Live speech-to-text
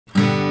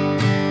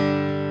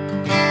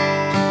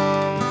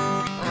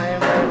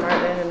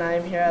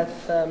here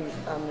at the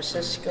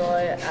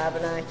Missisquoi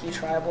Abenaki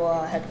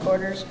tribal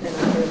headquarters, and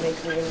I'm here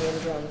making Indian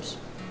drums.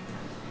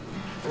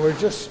 We're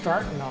just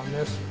starting on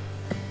this.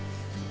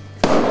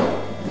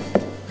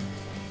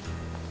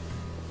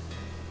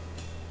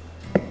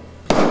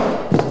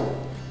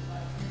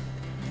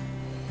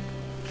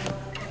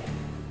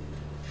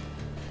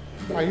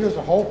 I use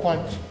a hole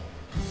punch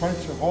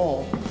a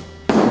hole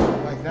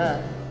like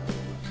that.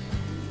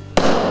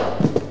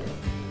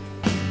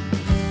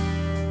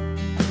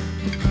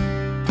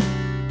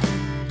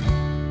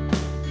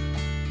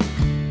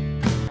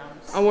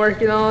 I'm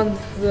working on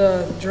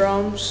the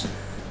drums,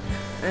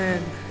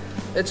 and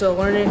it's a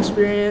learning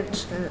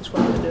experience, and it's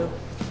fun to do.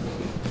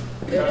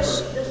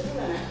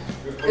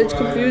 It's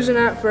confusing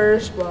at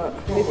first, but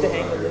we get the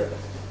hang of it.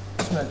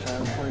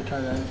 Before you try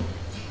that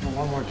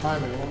one more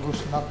time, it won't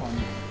loosen up on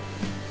you.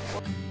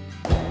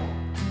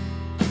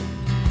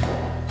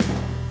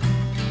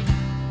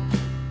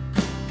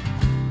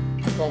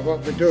 Well,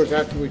 what we do is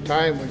after we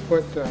tie them, we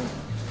put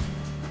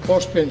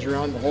clothespins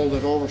around to hold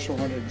it over, so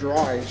when it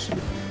dries,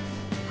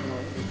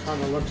 it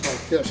kind of looks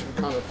like this. It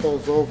kind of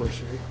folds over,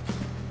 see?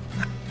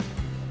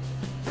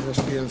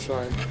 That's the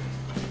inside.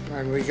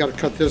 And we got to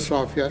cut this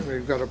off yet, and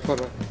we've got to put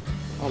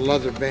a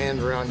leather band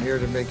around here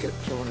to make it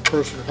so when a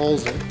person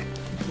holds it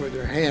with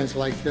their hands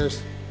like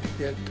this,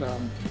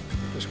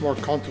 it's more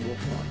comfortable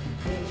for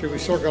them. See, we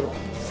still got to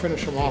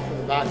finish them off in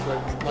the back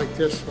like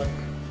this.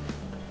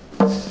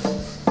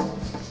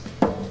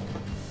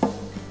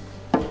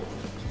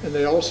 And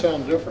they all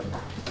sound different.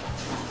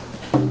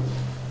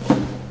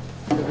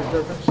 See the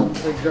difference?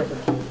 Big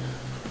difference.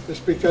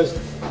 Just because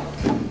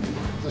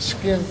the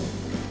skin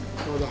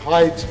or the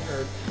hides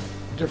are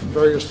different,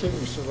 various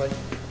thicknesses. Like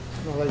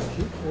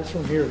this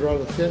one here is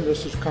rather thin.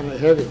 This is kind of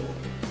heavy.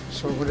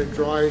 So when it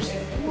dries,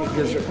 it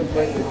gives you a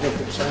completely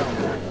different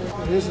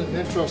sound. It is an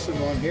interesting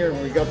one here.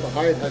 When we got the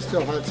hide, I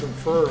still had some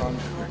fur on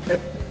it.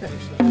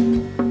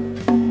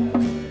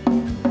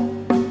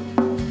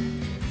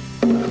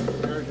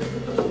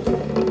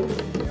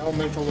 They all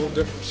make a little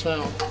different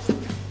sound.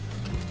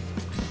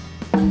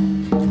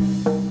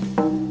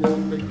 There's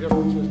a big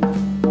difference, isn't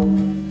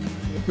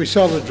it? We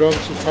sell the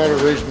drums to try to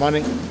raise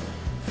money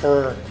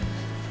for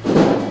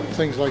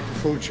things like the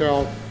food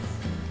shelf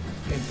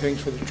and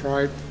things for the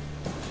tribe.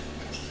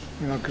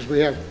 You know, because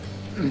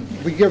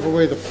we give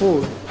away the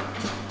food.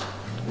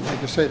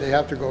 Like I say, they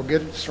have to go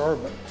get it at the store,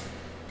 but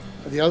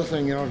the other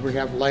thing, is we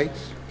have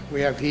lights,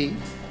 we have heat,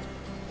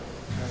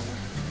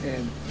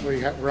 and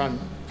we run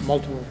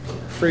multiple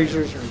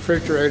freezers and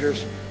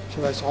refrigerators,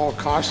 so that's all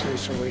costly,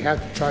 so we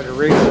have to try to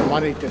raise the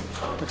money to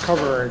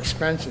cover our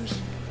expenses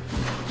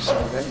so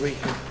that we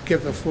can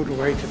give the food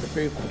away to the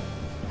people.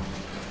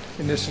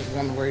 And this is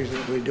one of the ways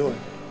that we do it.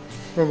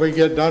 When we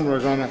get done, we're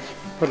going to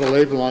put a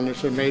label on it,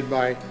 so made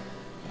by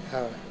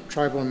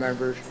tribal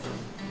members,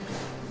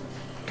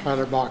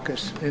 Tyler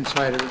Bacchus,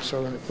 inside of it,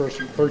 so when the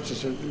person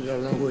purchases it,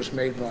 they'll know who it's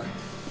made by.